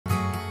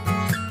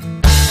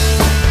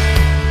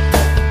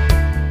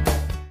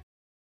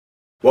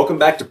Welcome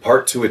back to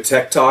part 2 of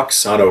Tech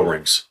Talks on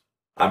O-Rings.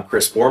 I'm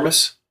Chris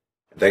Bormes,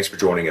 and thanks for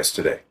joining us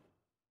today.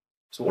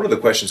 So one of the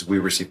questions we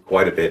receive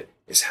quite a bit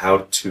is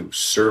how to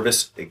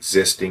service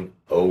existing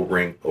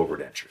O-ring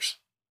overdentures,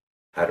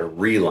 how to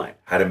reline,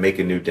 how to make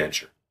a new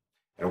denture.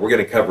 And we're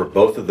going to cover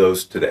both of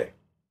those today.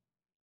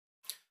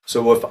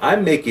 So if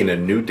I'm making a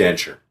new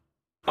denture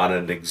on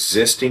an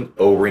existing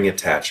O-ring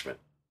attachment,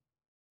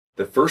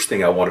 the first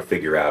thing I want to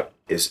figure out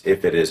is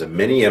if it is a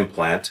mini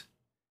implant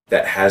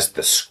that has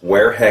the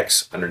square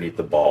hex underneath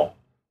the ball,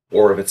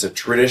 or if it's a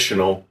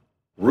traditional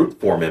root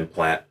form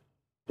implant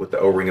with the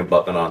O-ring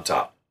abutment on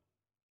top.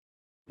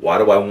 Why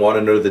do I want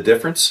to know the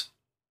difference?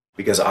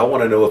 Because I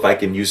want to know if I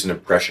can use an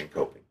impression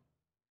coping.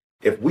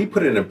 If we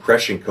put an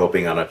impression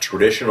coping on a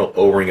traditional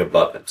O-ring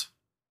abutment,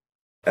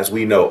 as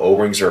we know,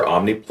 O-rings are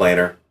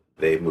omniplanar,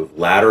 they move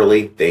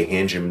laterally, they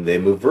hinge, and they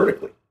move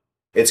vertically.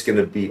 It's going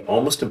to be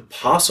almost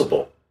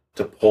impossible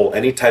to pull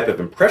any type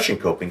of impression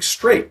coping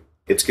straight.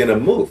 It's going to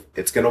move.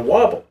 It's going to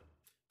wobble.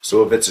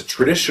 So if it's a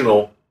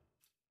traditional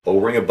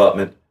O-ring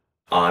abutment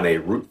on a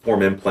root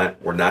form implant,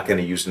 we're not going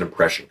to use an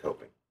impression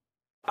coping.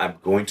 I'm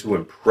going to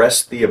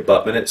impress the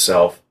abutment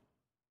itself.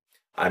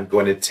 I'm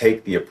going to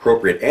take the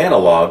appropriate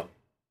analog,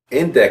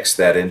 index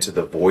that into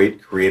the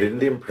void created in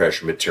the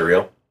impression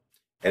material,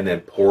 and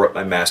then pour up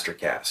my master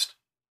cast.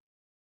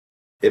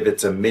 If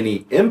it's a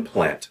mini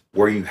implant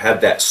where you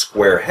have that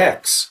square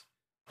hex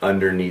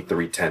underneath the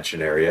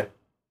retention area,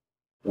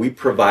 we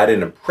provide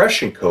an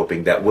impression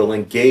coping that will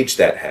engage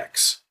that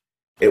hex.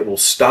 It will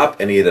stop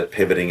any of the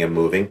pivoting and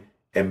moving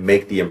and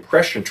make the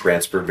impression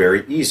transfer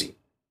very easy.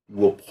 You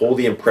will pull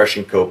the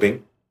impression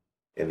coping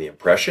in the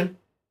impression,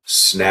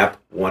 snap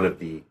one of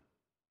the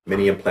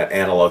mini implant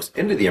analogs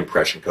into the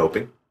impression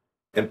coping,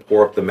 and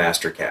pour up the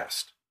master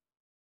cast.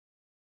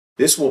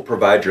 This will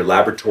provide your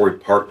laboratory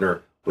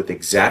partner with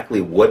exactly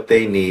what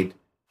they need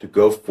to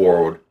go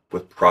forward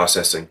with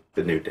processing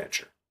the new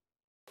denture.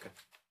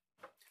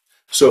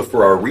 So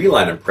for our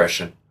reline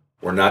impression,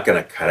 we're not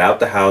going to cut out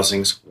the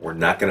housings, we're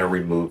not going to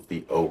remove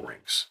the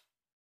O-rings.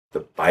 The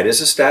bite is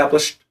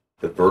established,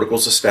 the vertical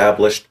is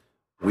established,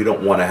 we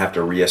don't want to have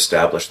to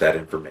reestablish that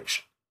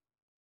information.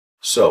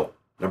 So,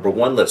 number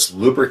one, let's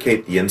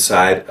lubricate the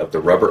inside of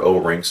the rubber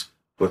O-rings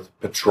with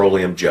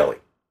petroleum jelly.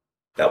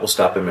 That will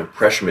stop an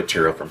impression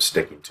material from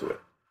sticking to it.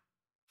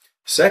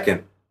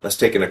 Second, let's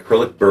take an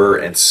acrylic burr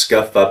and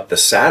scuff up the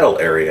saddle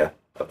area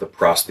of the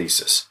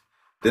prosthesis.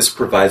 This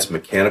provides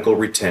mechanical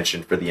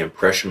retention for the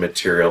impression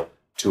material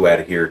to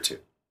adhere to.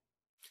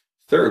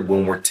 Third,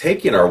 when we're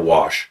taking our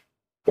wash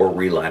or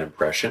reline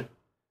impression,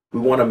 we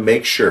want to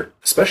make sure,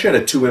 especially on a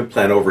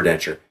 2-implant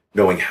overdenture,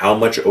 knowing how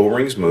much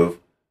O-rings move,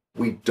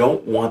 we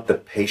don't want the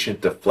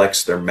patient to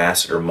flex their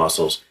masseter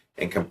muscles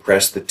and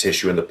compress the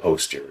tissue in the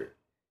posterior.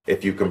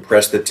 If you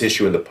compress the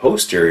tissue in the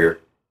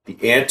posterior,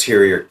 the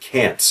anterior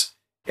cants,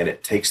 and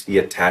it takes the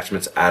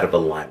attachments out of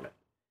alignment.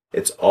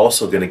 It's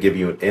also going to give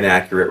you an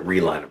inaccurate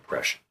reline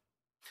impression.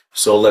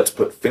 So let's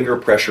put finger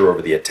pressure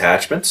over the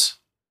attachments.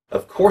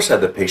 Of course,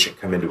 have the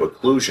patient come into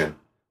occlusion,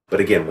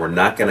 but again, we're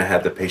not going to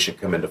have the patient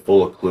come into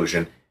full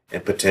occlusion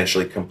and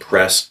potentially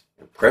compress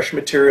impression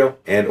material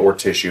and or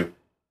tissue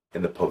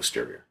in the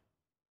posterior.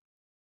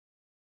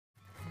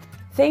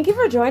 Thank you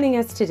for joining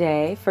us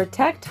today for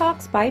Tech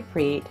Talks by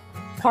Preat,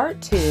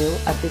 part 2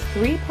 of this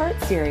 3-part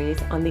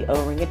series on the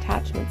O-ring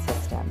attachment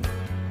system.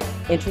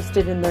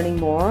 Interested in learning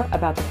more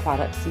about the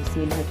products you've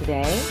seen here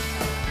today?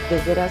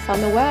 Visit us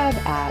on the web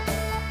at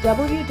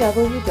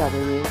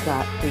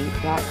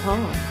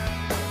www.preat.com.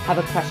 Have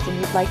a question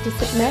you'd like to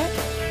submit?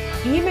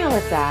 Email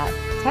us at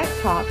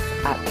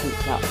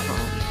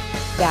techtalks@preat.com.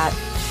 That's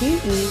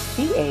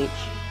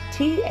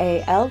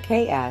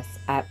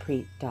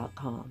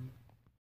TECHTALKS@preat.com.